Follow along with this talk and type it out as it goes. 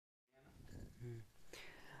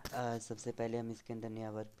सबसे पहले हम इसके अंदर नया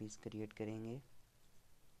वर्क पीस क्रिएट करेंगे।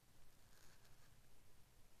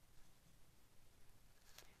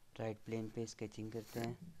 राइट प्लेन पे स्केचिंग करते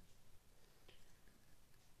हैं।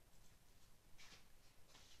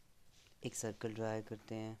 एक सर्कल ड्रा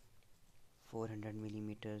करते हैं 400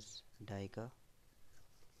 मिलीमीटर्स डाई का।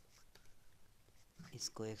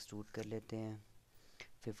 इसको एक्सट्रूड कर लेते हैं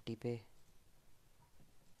 50 पे।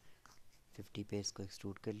 50 पे इसको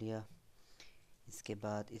एक्सट्रूड कर लिया। इसके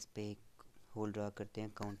बाद इस पे एक होल ड्रा करते हैं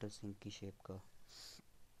काउंटर सिंक की शेप का।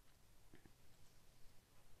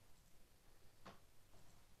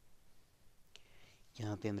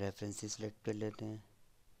 यहाँ पे हम रेफरेंसेस सेलेक्ट कर लेते हैं।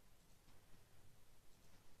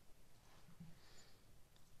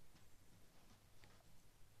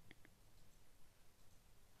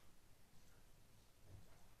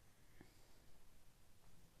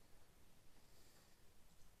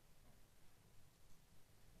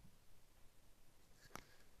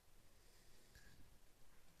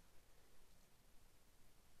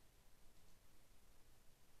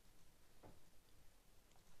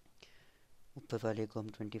 ऊपर वाले को हम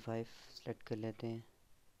 25 सेलेक्ट कर लेते हैं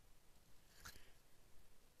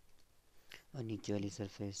और नीचे वाली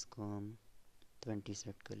सरफेस को हम 20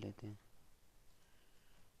 सेलेक्ट कर लेते हैं।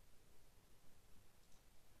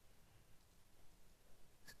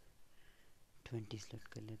 सेलेक्ट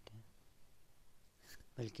कर लेते हैं,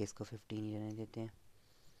 बल्कि इसको 15 ही रहने देते हैं।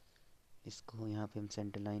 इसको यहाँ पे हम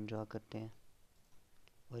सेंटर लाइन ड्रा करते हैं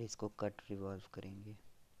और इसको कट रिवॉल्व करेंगे।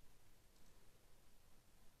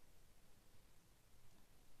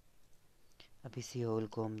 अब इसी होल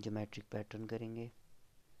को हम ज्योमेट्रिक पैटर्न करेंगे।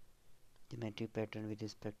 Geometric pattern with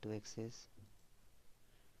respect to axis.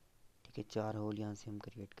 ठीक है, 4 होल यहाँ से हम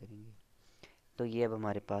क्रिएट करेंगे। तो ये अब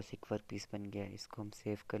हमारे पास एक वर्क पीस बन गया है। इसको हम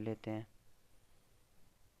सेव कर लेते हैं।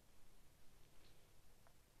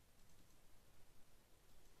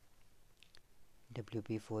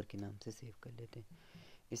 WP4 के नाम से सेव कर लेते हैं।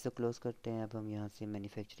 इसको क्लोज करते हैं। अब हम यहाँ से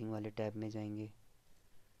मैन्युफैक्चरिंग वाले टैब में जाएंगे।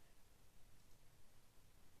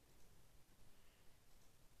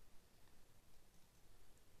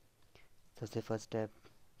 सबसे फर्स्ट स्टेप,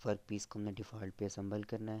 वर्क पीस को हमने डिफ़ॉल्ट पे असेंबल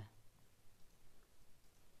करना है।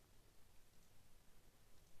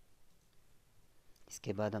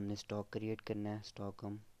 इसके बाद हमने स्टॉक क्रिएट करना है। स्टॉक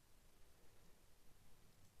हम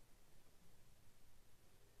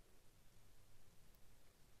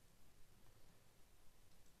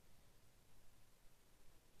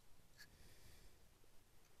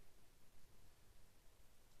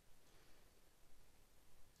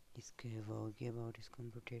इसके अबाउट इसको हम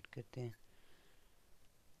रोटेट करते हैं।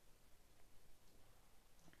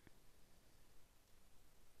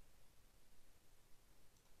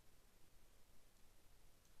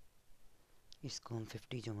 इसको हम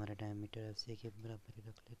 50 जो हमारा डायमीटर है उसी के बराबर ही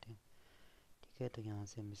रख लेते हैं। ठीक है, तो यहाँ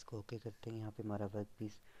से हम इसको ओके करते हैं। यहाँ पे हमारा वर्क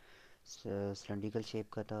पीस सिलेंड्रिकल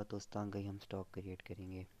शेप का था, तो उस तरह का ही हम स्टॉक क्रिएट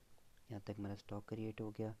करेंगे। यहाँ तक हमारा स्टॉक क्रिएट हो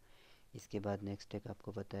गया। इसके बाद नेक्स्ट स्टेप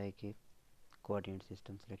आपको पता है कि कोऑर्डिनेट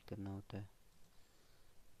सिस्टम सेलेक्ट करना होता है।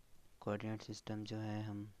 कोऑर्डिनेट सिस्टम जो है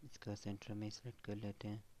हम इसका सेंटर में सेलेक्ट कर लेते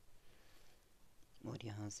हैं और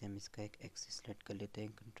यहाँ से हम इसका एक एक्सिस सेलेक्ट कर लेते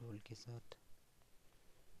हैं कंट्रोल के साथ।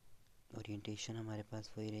 ओरिएंटेशन हमारे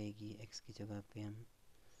पास वही रहेगी, एक्स की जगह पे हम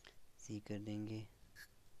सी कर देंगे।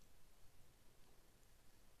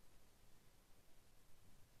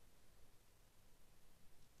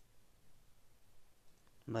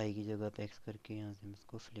 वाई की जगह पे एक्स करके यहाँ से हम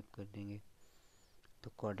इसको फ्लिप कर देंगे।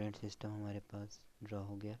 तो कोऑर्डिनेट सिस्टम हमारे पास ड्रा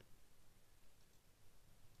हो गया।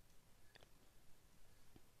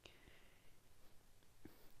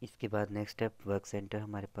 इसके बाद नेक्स्ट स्टेप, वर्क सेंटर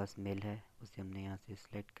हमारे पास मिल है, उसे हमने यहाँ से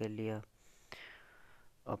सिलेक्ट कर लिया।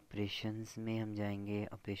 ऑपरेशंस में हम जाएंगे।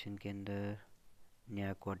 ऑपरेशन के अंदर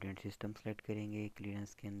नया कोऑर्डिनेट सिस्टम सेलेक्ट करेंगे।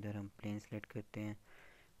 क्लियरेंस के अंदर हम प्लेन सेलेक्ट करते हैं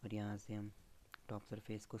और यहाँ से हम टॉप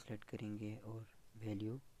सरफेस को सिलेक्ट करेंगे और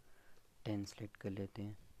वैल्यू 10 सेलेक्ट कर लेते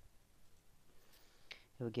हैं।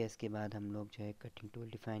 हो गया। इसके बाद हम लोग जो है कटिंग टूल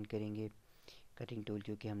डिफ़ाइन करेंगे। कटिंग टूल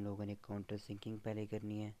क्योंकि हम लोगों ने काउंटर सिंकिंग पहले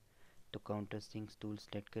करनी है, तो काउंटर सिंक टूल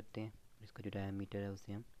सेलेक्ट करते हैं। इसका जो डायमीटर है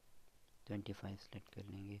उसे हम 25 सेलेक्ट कर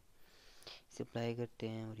लेंगे। इसे अप्लाई करते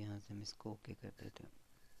हैं और यहाँ से हम इसको ओके कर देते हैं।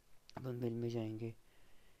 अब हम बिल में जाएंगे।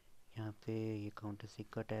 यहाँ पे ये काउंटर सिंक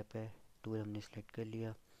का टैप है, टूल हमने सेलेक्ट कर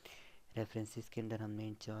लिया। रेफरेंसेस के अंदर हमने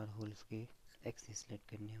इन 4 होल्स के एक्सिस सेलेक्ट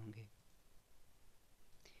करने होंगे।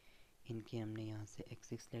 इनके हमने यहाँ से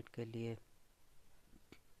एक्सिस सेलेक्ट कर लिए।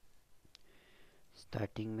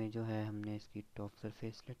 स्टार्टिंग में जो है हमने इसकी टॉप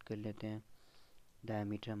सरफेस सेलेक्ट कर लेते हैं।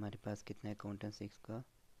 डायमीटर हमारे पास कितना है काउंटर 6 का,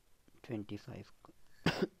 25 का।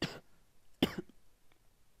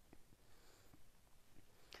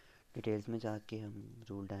 डिटेल्स में जाके हम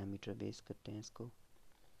रूल डायमीटर बेस करते हैं इसको।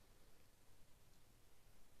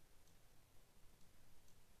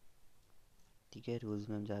 ठीक है, रूल्स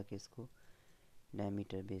में हम जाके इसको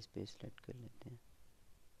डायमीटर बेस पे सेलेक्ट कर लेते हैं।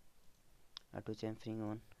 ऑटो चैम्फरिंग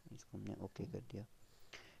ऑन, इसको हमने ओके कर दिया।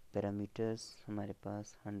 पैरामीटर्स हमारे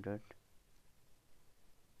पास 100,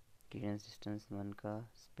 क्लियरेंस डिस्टेंस 1 का,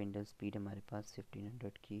 स्पिंडल स्पीड हमारे पास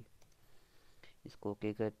 1500 की, इसको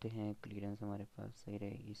ओके करते हैं। क्लियरेंस हमारे पास सही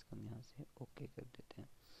रहेगी, इसको हम यहाँ से ओके कर देते हैं।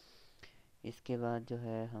 इसके बाद जो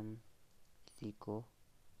है हम इसी को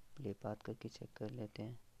प्ले पाथ करके चेक कर लेते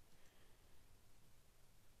हैं।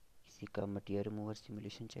 इसी का मटेरियल रिमूवर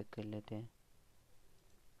सिमुलेशन चेक कर लेते हैं।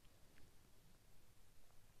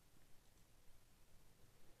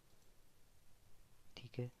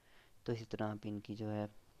 ठीक है, तो इसी तरह आप इनकी जो है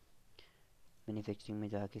मैन्युफैक्चरिंग में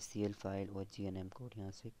जाके CL फाइल और GNM कोड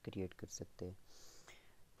यहाँ से क्रिएट कर सकते हैं,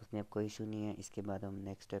 उसमें अब कोई इशू नहीं है। इसके बाद हम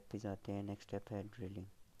नेक्स्ट स्टेप पे जाते हैं। नेक्स्ट स्टेप है ड्रिलिंग।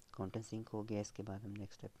 काउंटर सिंक हो गया, इसके बाद हम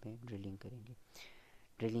नेक्स्ट स्टेप में ड्रिलिंग करेंगे।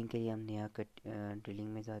 ड्रिलिंग के लिए हम नया ड्रिलिंग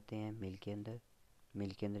में जाते हैं, मिल के अंदर।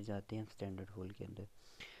 मिल के अंदर जाते हैं हम स्टैंडर्ड होल के अंदर।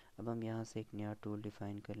 अब हम यहाँ से एक नया टूल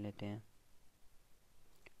डिफ़ाइन कर लेते हैं।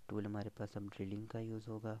 टूल हमारे पास अब ड्रिलिंग का यूज़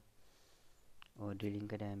होगा और ड्रिलिंग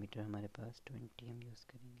का डायमीटर हमारे पास 20 हम यूज़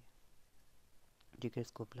करेंगे। ठीक है,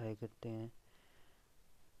 इसको अप्लाई करते हैं।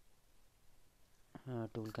 हाँ,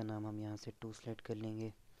 टूल का नाम हम यहाँ से 2 सेलेक्ट कर लेंगे,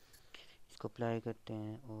 इसको अप्लाई करते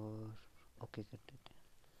हैं और ओके कर देते हैं।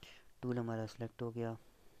 टूल हमारा सेलेक्ट हो गया।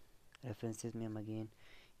 रेफरेंसेस में हम अगेन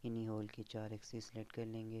इन्हीं होल की 4 एक्सिस सेलेक्ट कर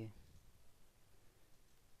लेंगे,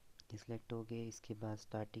 ये सिलेक्ट हो गए। इसके बाद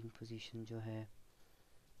स्टार्टिंग पोजीशन जो है,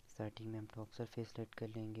 स्टार्टिंग में हम टॉप सरफेस सेलेक्ट कर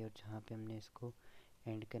लेंगे और जहाँ पे हमने इसको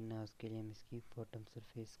एंड करना है उसके लिए हम इसकी बॉटम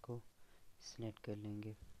सरफेस को सिलेक्ट कर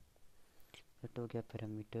लेंगे। सेट हो गया।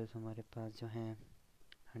 पैरामीटर्स हमारे पास जो हैं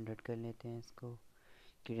 100 कर लेते हैं इसको।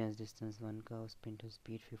 क्लियरेंस डिस्टेंस 1 का और स्पिंडल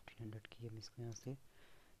स्पीड 1500 की हम इसको यहाँ से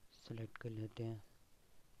सेलेक्ट कर लेते हैं।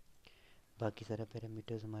 बाकी सारा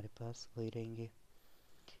पैरामीटर्स हमारे पास वही रहेंगे।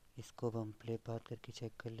 इसको हम प्ले पाथ करके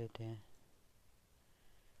चेक कर लेते हैं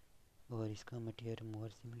और इसका मटेरियल रिमूवर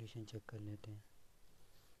सिमुलेशन चेक कर लेते हैं।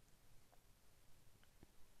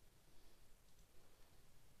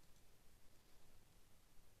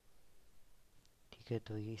 ठीक है,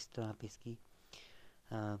 तो ये इस तरह आप इसकी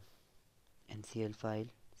NCL फाइल,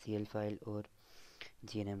 CL फाइल और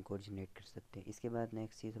GNM कोड जनरेट कर सकते हैं। इसके बाद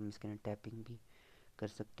नेक्स्ट चीज़ हम इसके अंदर टैपिंग भी कर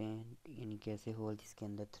सकते हैं, यानी कि ऐसे होल जिसके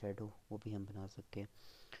अंदर थ्रेड हो वो भी हम बना सकते हैं।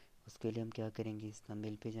 उसके लिए हम क्या करेंगे, इस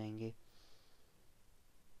थंबनेल पे जाएंगे,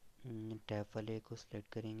 टैप वाले को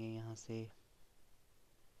सिलेक्ट करेंगे यहाँ से,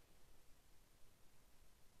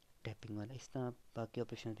 टैपिंग वाला। इस तरह आप बाकी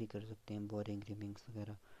ऑपरेशन भी कर सकते हैं, बोरिंग, रिमिंग्स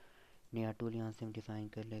वगैरह। नया टूल यहाँ से हम डिफ़ाइन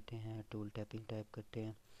कर लेते हैं। टूल टैपिंग टाइप करते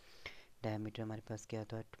हैं। डायमीटर हमारे पास क्या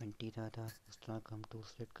था, 20 था। उस तरह का हम टूल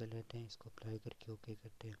सेलेक्ट कर लेते हैं, इसको अप्लाई करके ओके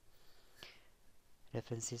करते हैं।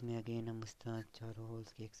 रेफरेंसेस में अगेन हम इस तरह चारों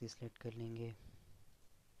होल्स की एक्सिस सेलेक्ट कर लेंगे।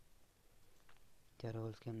 चारों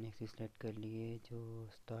होल्स के हमने एक्सिस सेलेक्ट कर लिए। जो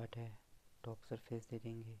स्टार्ट है टॉप सरफेस दे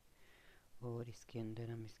देंगे और इसके अंदर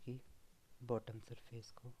हम इसकी बॉटम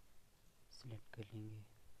सरफेस को सिलेक्ट कर लेंगे।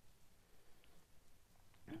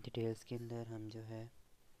 डिटेल्स के अंदर हम जो है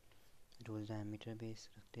रूल डायमीटर बेस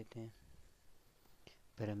रख देते हैं।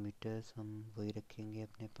 पैरामीटर्स हम वही रखेंगे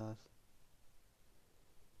अपने पास,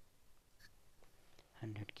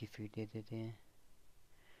 100 की फीट दे देते हैं।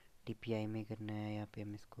 DPI में करना है, यहाँ पे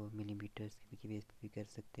हम इसको मिलीमीटर्स की बेस पे भी कर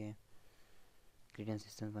सकते हैं। क्लियरेंस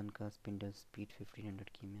डिस्टेंस 1 का, स्पिंडल स्पीड 1500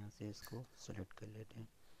 की, हम यहाँ से इसको सेलेक्ट कर लेते हैं।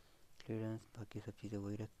 क्लियरेंस बाकी सब चीज़ें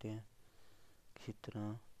वही रखते हैं। इसी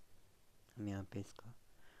तरह हम यहाँ पे इसका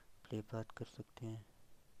प्ले पाथ कर सकते हैं।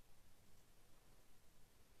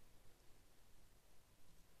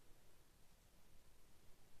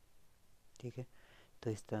 ठीक है, तो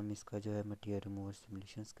इस तरह हम इसका जो है मटेरियल रिमूवर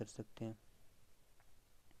सिमुलेशंस कर सकते हैं।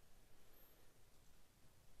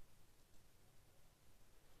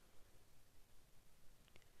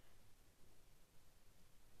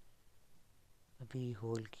 अभी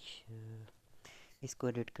होल की इसको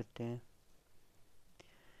एडिट करते हैं।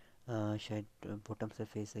 शायद बॉटम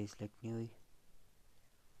सरफेस सही सिलेक्ट नहीं हुई।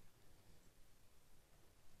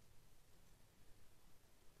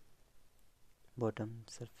 बॉटम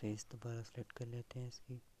सरफेस दोबारा सेलेक्ट कर लेते हैं।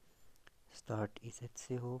 इसकी स्टार्ट इस एज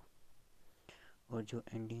से हो और जो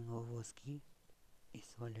एंडिंग हो वो उसकी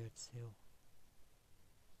इस वाले एज से हो।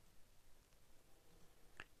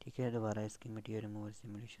 ठीक है, दोबारा इसकी मटेरियल रिमूवर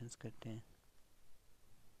सिमुलेशंस करते हैं।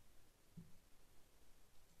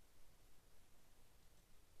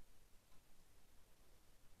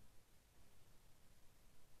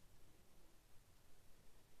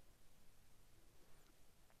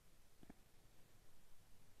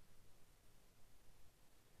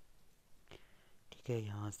 ठीक है,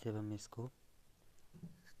 यहाँ से अब हम इसको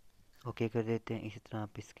ओके कर देते हैं। इसी तरह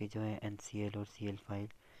आप इसके जो है NCL और CL फाइल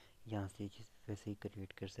यहाँ से वैसे ही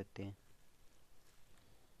क्रिएट कर सकते हैं।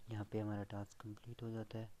 यहाँ पे हमारा टास्क कंप्लीट हो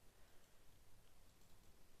जाता है।